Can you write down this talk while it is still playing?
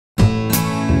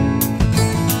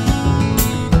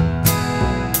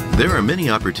There are many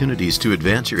opportunities to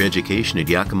advance your education at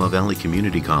Yakima Valley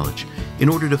Community College in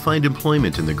order to find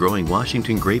employment in the growing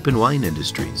Washington grape and wine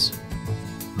industries.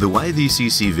 The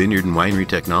YVCC Vineyard and Winery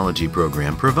Technology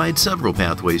program provides several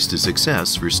pathways to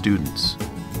success for students.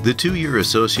 The two-year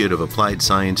Associate of Applied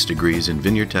Science degrees in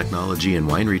Vineyard Technology and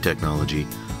Winery Technology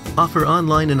offer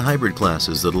online and hybrid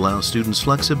classes that allow students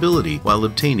flexibility while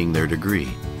obtaining their degree.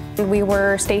 We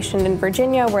were stationed in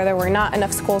Virginia where there were not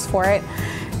enough schools for it,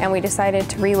 and we decided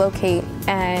to relocate,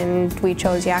 and we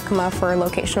chose Yakima for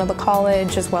location of the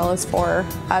college as well as for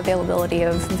availability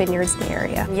of vineyards in the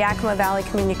area. Yakima Valley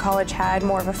Community College had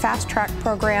more of a fast-track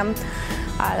program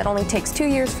that only takes 2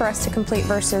 years for us to complete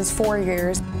versus 4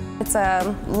 years. It's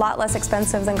a lot less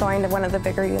expensive than going to one of the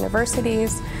bigger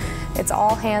universities. It's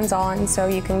all hands-on, so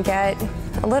you can get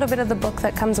a little bit of the book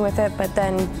that comes with it, but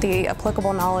then the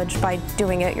applicable knowledge by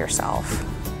doing it yourself.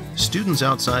 Students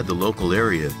outside the local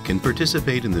area can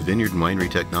participate in the Vineyard and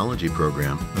Winery Technology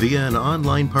program via an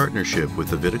online partnership with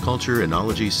the Viticulture,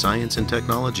 Enology, Science and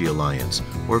Technology Alliance,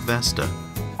 or VESTA.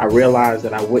 I realized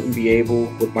that I wouldn't be able,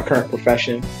 with my current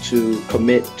profession, to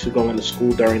commit to going to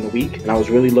school during the week. And I was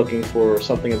really looking for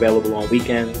something available on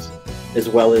weekends, as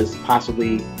well as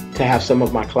possibly to have some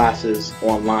of my classes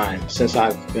online. Since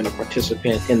I've been a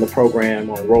participant in the program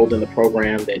or enrolled in the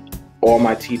program, that all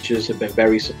my teachers have been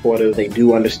very supportive. They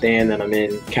do understand that I'm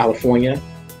in California,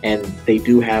 and they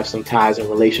do have some ties and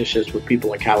relationships with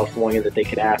people in California that they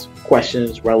could ask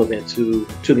questions relevant to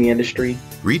the industry.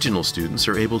 Regional students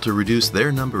are able to reduce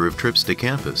their number of trips to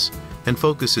campus and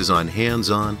focuses on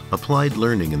hands-on, applied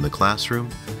learning in the classroom,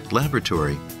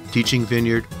 laboratory, teaching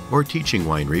vineyard, or teaching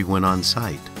winery when on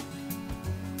site.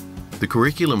 The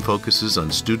curriculum focuses on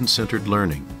student-centered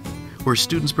learning, where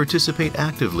students participate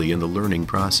actively in the learning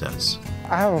process.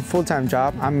 I have a full-time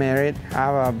job. I'm married.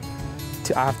 I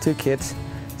have 2 kids.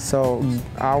 So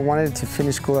I wanted to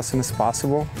finish school as soon as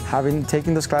possible.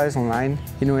 Taking those classes online,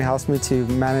 it helps me to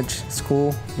manage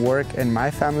school, work, and my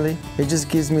family. It just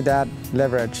gives me that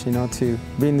leverage, to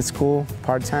be in the school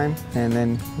part-time and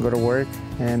then go to work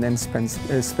and then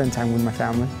spend time with my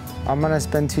family. I'm gonna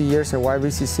spend 2 years at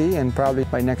YVCC, and probably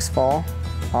by next fall,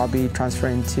 I'll be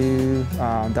transferring to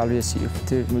WSU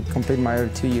to complete my other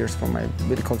 2 years for my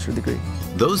viticulture degree.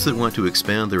 Those that want to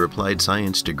expand their applied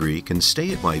science degree can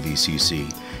stay at YVCC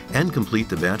and complete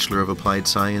the Bachelor of Applied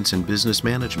Science in Business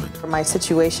Management. For my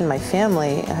situation, my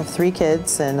family, I have 3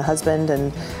 kids and a husband,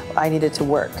 and I needed to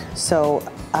work. So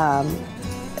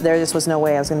there just was no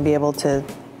way I was going to be able to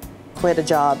quit a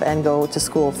job and go to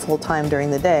school full-time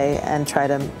during the day and try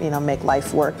to make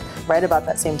life work. Right about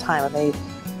that same time, they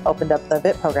opened up the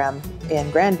VIT program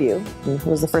in Grandview, who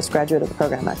was the first graduate of the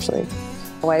program actually.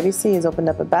 YVC has opened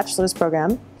up a bachelor's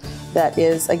program that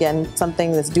is, again,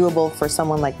 something that's doable for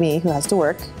someone like me who has to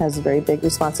work, has a very big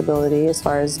responsibility as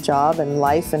far as job and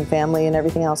life and family and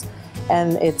everything else.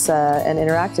 And it's an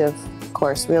interactive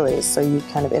course, really, so you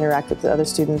kind of interact with the other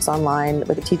students online,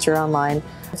 with a teacher online.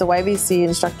 It's a YVC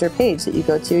instructor page that you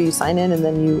go to, you sign in, and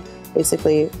then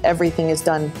basically everything is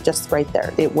done just right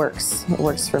there. It works. It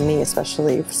works for me,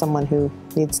 especially for someone who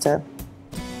needs to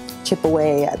chip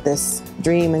away at this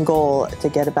dream and goal to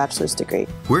get a bachelor's degree.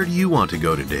 Where do you want to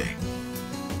go today?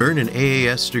 Earn an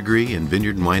AAS degree in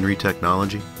Vineyard and Winery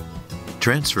Technology?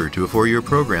 Transfer to a 4-year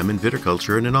program in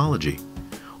Viticulture and Enology?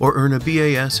 Or earn a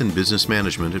BAS in Business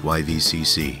Management at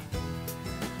YVCC?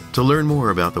 To learn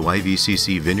more about the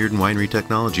YVCC Vineyard and Winery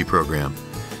Technology program,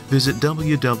 visit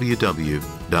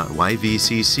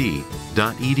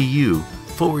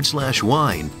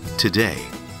www.yvcc.edu/wine today.